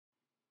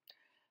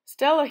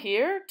Stella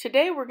here.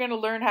 Today we're going to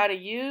learn how to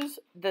use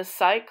the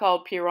site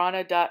called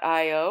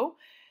Peeranha.io,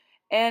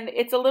 and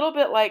it's a little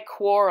bit like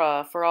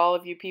Quora for all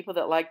of you people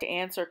that like to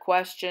answer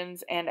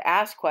questions and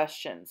ask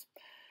questions.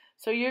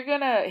 So you're going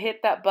to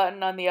hit that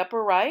button on the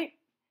upper right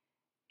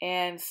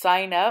and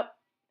sign up.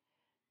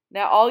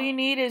 Now all you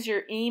need is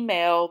your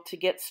email to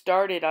get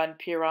started on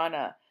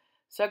Peeranha.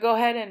 So go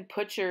ahead and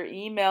put your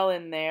email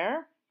in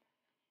there.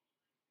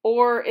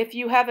 Or if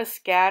you have a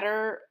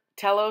Scatter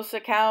Telos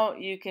account,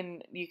 you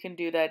can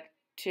do that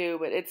too,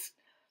 but it's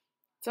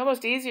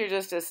almost easier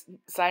just to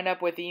sign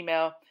up with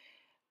email.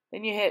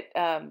 Then you hit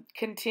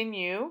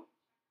continue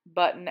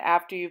button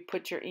after you've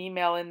put your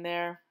email in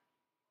there.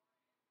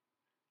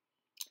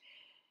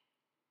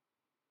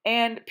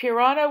 And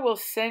Peeranha will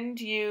send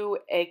you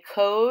a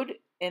code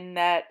in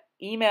that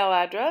email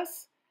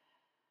address.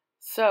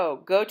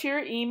 So go to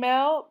your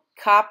email,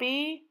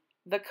 copy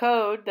the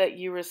code that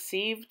you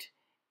received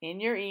in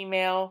your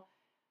email,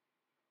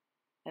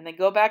 and then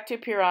go back to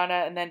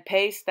Peeranha and then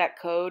paste that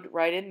code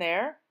right in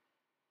there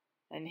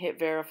and hit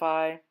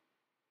verify.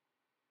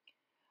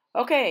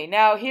 Okay,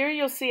 now here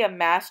you'll see a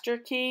master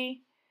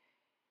key.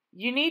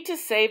 You need to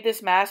save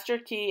this master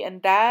key,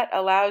 and that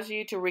allows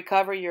you to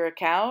recover your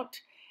account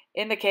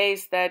in the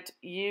case that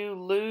you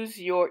lose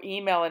your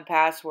email and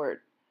password.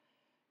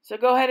 So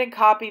go ahead and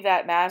copy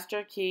that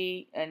master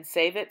key and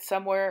save it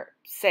somewhere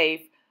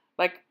safe,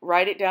 like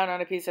write it down on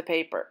a piece of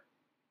paper.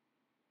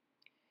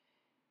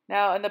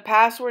 Now in the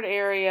password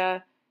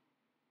area,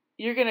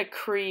 you're going to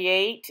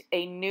create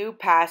a new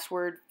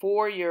password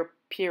for your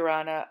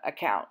Peeranha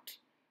account.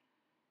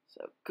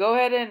 So go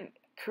ahead and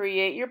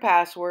create your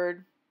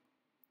password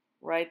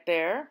right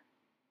there.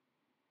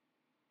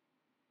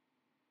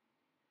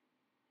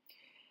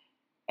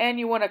 And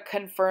you want to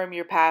confirm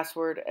your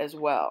password as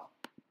well.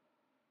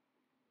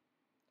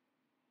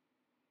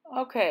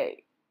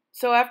 Okay,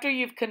 so after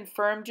you've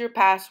confirmed your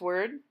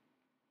password,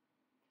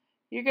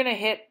 you're going to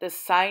hit the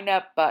sign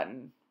up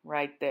button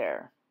right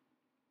there.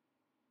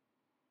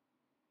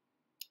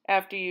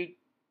 After you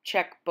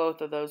check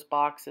both of those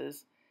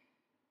boxes.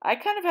 I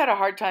kind of had a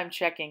hard time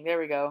checking. There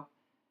we go.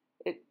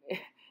 It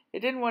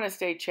didn't want to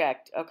stay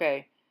checked.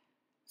 Okay.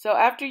 So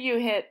after you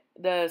hit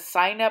the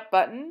sign up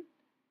button,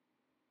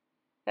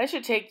 that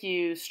should take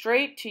you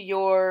straight to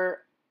your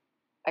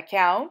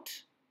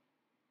account.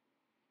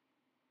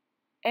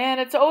 And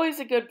it's always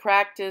a good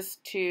practice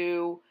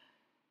to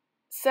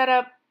set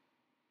up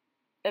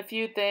a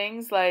few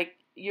things like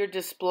your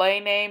display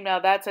name. Now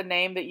that's a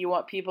name that you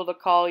want people to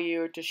call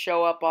you or to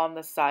show up on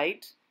the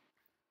site.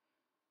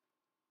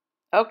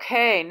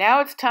 Okay,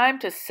 now it's time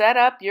to set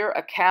up your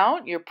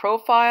account, your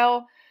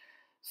profile.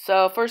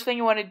 So first thing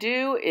you want to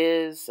do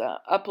is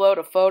upload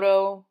a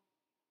photo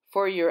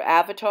for your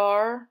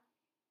avatar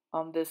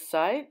on this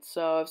site.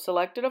 So I've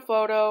selected a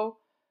photo,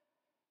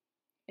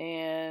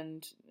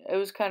 and it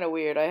was kind of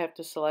weird. I have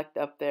to select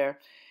up there.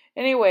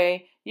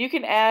 Anyway, you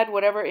can add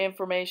whatever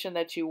information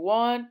that you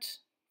want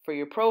for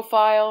your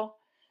profile.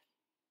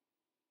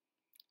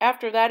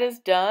 After that is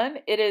done,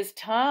 it is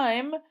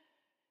time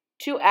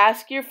to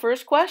ask your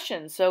first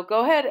question. So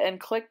go ahead and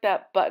click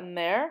that button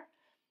there.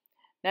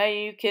 Now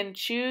you can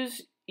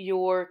choose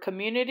your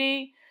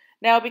community.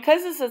 Now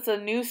because this is a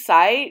new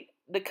site,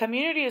 the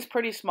community is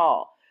pretty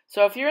small.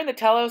 So if you're in the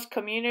Telos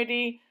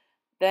community,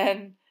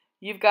 then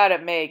you've got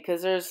it made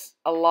because there's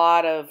a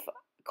lot of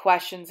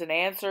questions and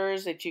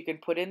answers that you can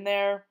put in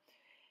there.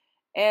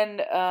 And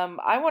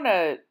I want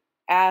to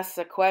ask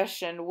a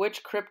question: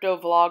 which crypto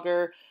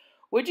vlogger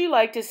would you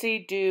like to see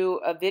do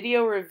a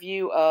video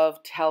review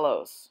of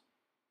Telos?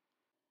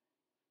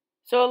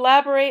 So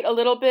elaborate a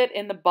little bit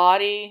in the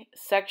body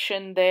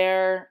section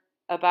there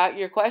about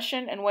your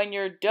question, and when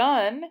you're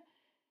done,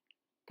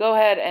 go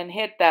ahead and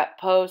hit that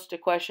post a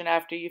question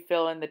after you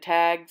fill in the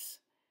tags.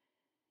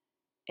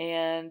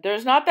 And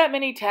there's not that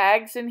many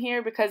tags in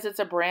here because it's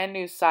a brand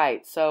new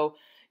site, so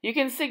you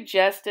can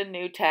suggest a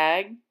new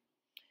tag,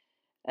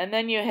 and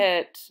then you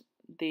hit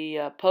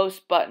the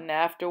post button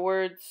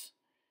afterwards,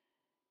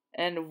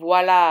 and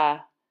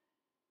voila,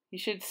 you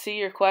should see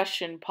your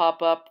question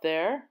pop up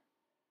there.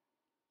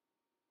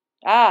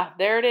 Ah,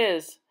 there it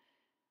is.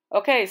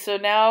 Okay, so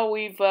now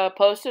we've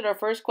posted our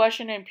first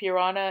question in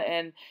Peeranha,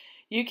 and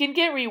you can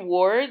get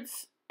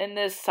rewards in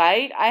this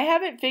site. I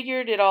haven't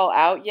figured it all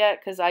out yet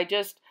because I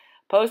just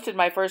posted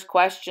my first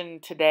question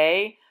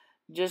today,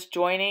 just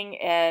joining,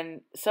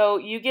 and so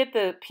you get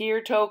the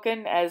peer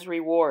token as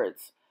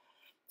rewards.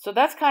 So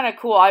that's kind of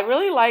cool. I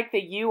really like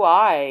the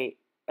UI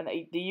and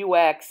the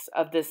UX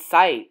of this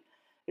site.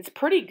 It's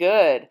pretty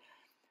good.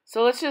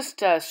 So let's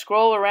just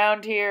scroll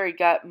around here. You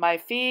got my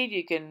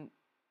feed.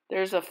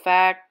 There's a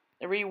fact,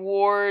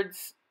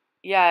 rewards.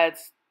 Yeah,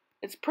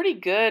 it's pretty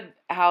good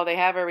how they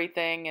have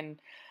everything. And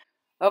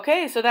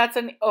okay, so that's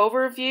an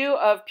overview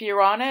of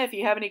Peeranha. If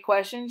you have any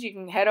questions, you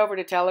can head over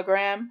to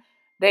Telegram.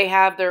 They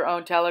have their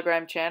own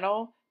Telegram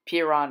channel,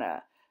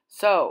 Peeranha.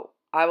 So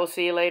I will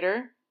see you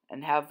later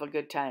and have a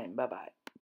good time. Bye-bye.